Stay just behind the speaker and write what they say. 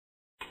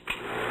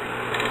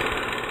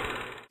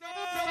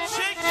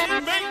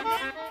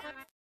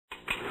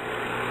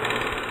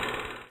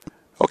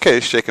Okay,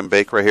 Shake and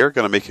Bake right here.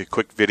 Going to make a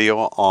quick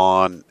video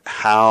on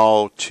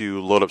how to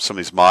load up some of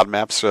these mod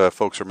maps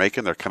folks are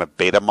making. They're kind of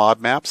beta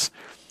mod maps.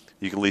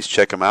 You can at least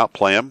check them out,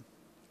 play them.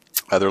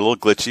 They're a little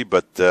glitchy,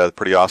 but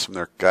pretty awesome.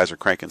 Their guys are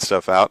cranking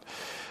stuff out.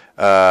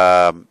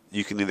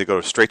 You can either go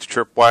straight to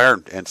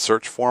Tripwire and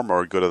search for them,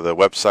 or go to the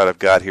website I've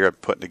got here I'm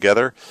putting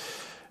together,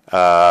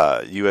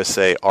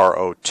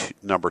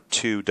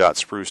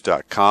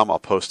 usaro2.spruce.com. I'll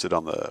post it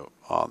on the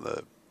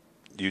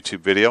YouTube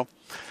video.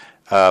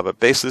 But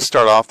basically, to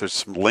start off, there's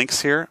some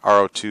links here.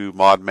 RO2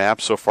 mod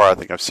maps. So far, I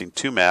think I've seen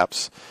 2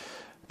 maps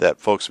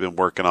that folks have been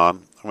working on.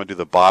 I'm going to do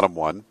the bottom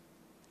one.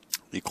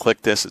 You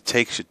click this, it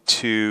takes you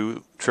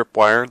to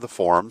Tripwire, the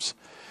forums,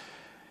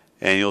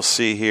 and you'll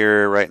see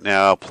here right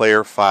now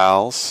player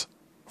files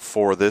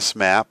for this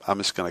map. I'm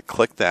just going to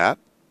click that,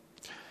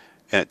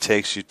 and it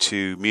takes you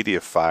to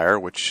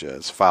MediaFire, which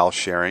is file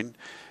sharing.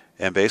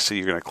 And basically,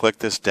 you're going to click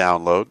this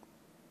download.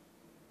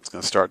 It's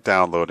going to start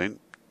downloading.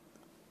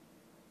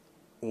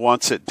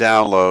 Once it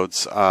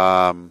downloads,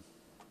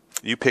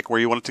 you pick where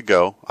you want it to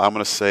go. I'm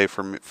going to say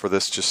for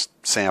this just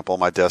sample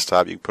my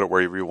desktop, you can put it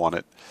wherever you want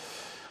it.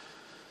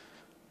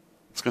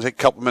 It's going to take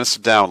a couple minutes to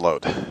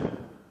download.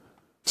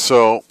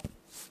 So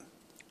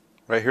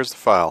right here's the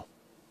file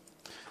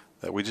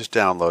that we just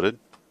downloaded.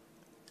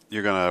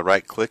 You're going to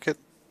right click it.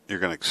 You're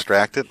going to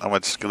extract it. I'm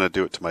just going to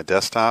do it to my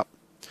desktop.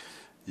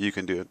 You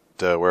can do it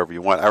wherever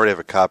you want. I already have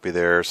a copy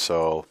there,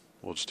 so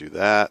we'll just do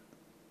that.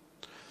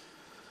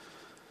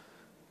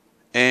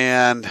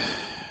 And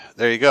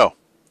there you go.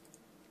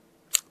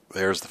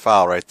 There's the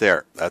file right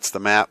there. That's the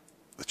map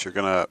that you're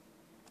going to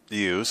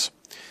use.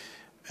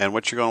 And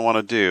what you're going to want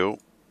to do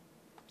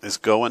is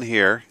go in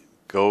here,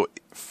 go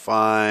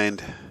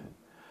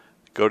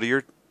to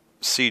your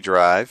C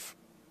drive,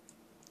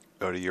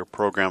 go to your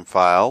program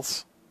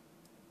files,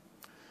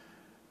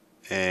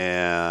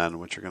 and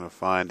what you're going to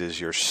find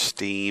is your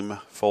Steam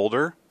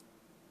folder.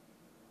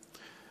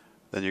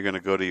 Then you're going to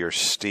go to your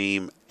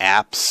Steam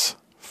apps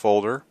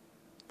folder.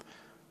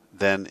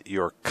 Then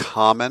your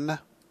common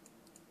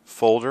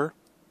folder,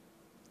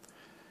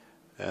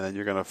 and then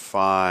you're going to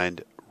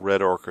find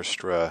Red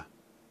Orchestra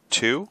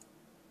 2,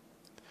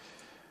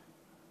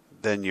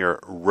 then your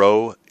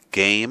row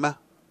game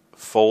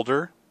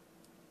folder,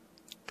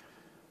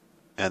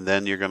 and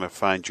then you're going to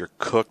find your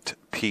cooked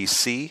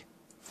PC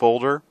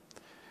folder,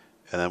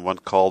 and then one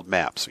called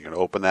maps. You're going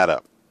to open that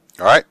up.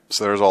 Alright,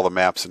 so there's all the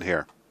maps in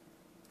here.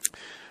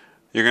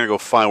 You're going to go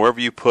find wherever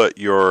you put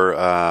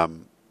your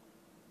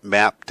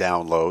map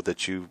download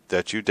that you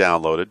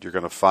downloaded. You're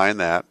going to find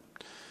that,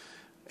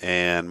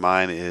 and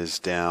mine is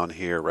down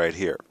here, right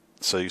here.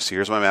 So you see,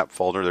 here's my map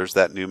folder. There's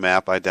that new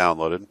map I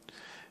downloaded,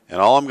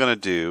 and all I'm going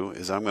to do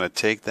is I'm going to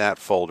take that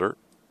folder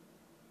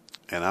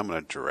and I'm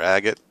going to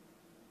drag it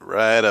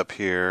right up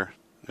here.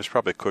 There's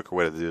probably a quicker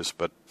way to do this,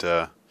 but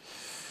I'm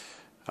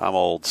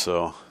old,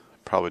 so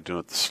probably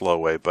doing it the slow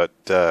way, but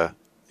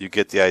you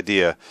get the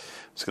idea. I'm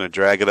just going to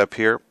drag it up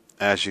here.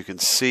 As you can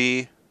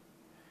see,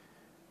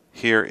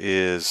 here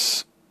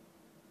is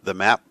the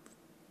map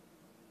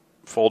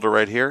folder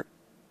right here.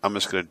 I'm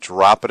just going to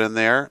drop it in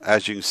there.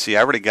 As you can see,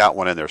 I already got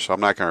one in there, so I'm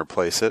not going to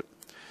replace it.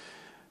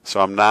 So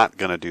I'm not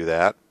going to do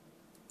that.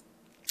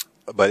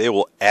 But it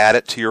will add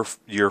it to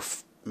your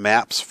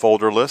maps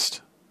folder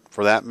list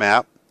for that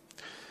map.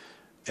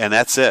 And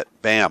that's it.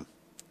 Bam.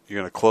 You're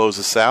going to close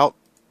this out.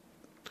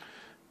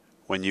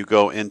 When you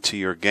go into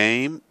your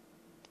game,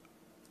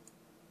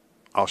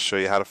 I'll show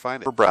you how to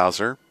find it. For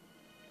browser.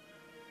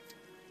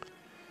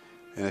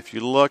 And if you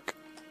look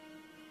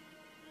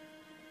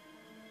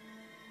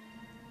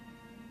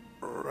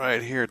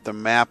right here at the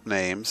map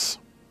names,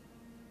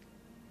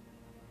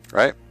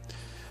 right?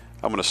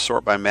 I'm going to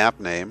sort by map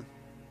name.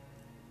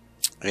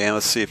 And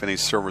let's see if any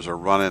servers are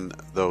running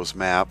those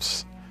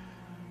maps.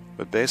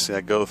 But basically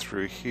I go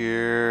through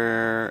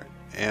here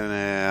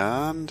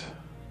and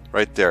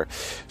right there.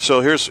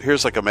 So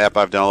here's like a map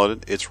I've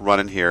downloaded. It's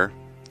running here.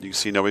 You can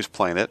see nobody's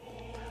playing it.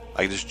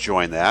 I can just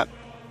join that.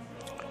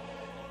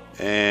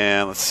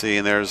 And let's see,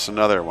 and there's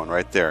another one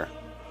right there.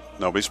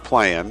 Nobody's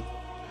playing,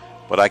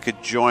 but I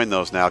could join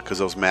those now because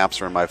those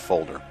maps are in my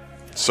folder.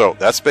 So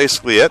that's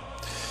basically it.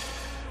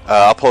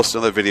 I'll post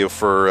another video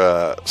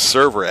for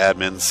server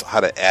admins,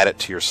 how to add it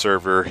to your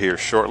server here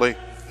shortly.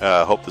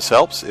 Hope this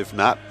helps. If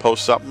not,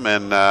 post something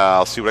and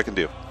I'll see what I can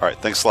do. All right,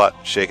 thanks a lot.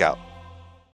 Shake out.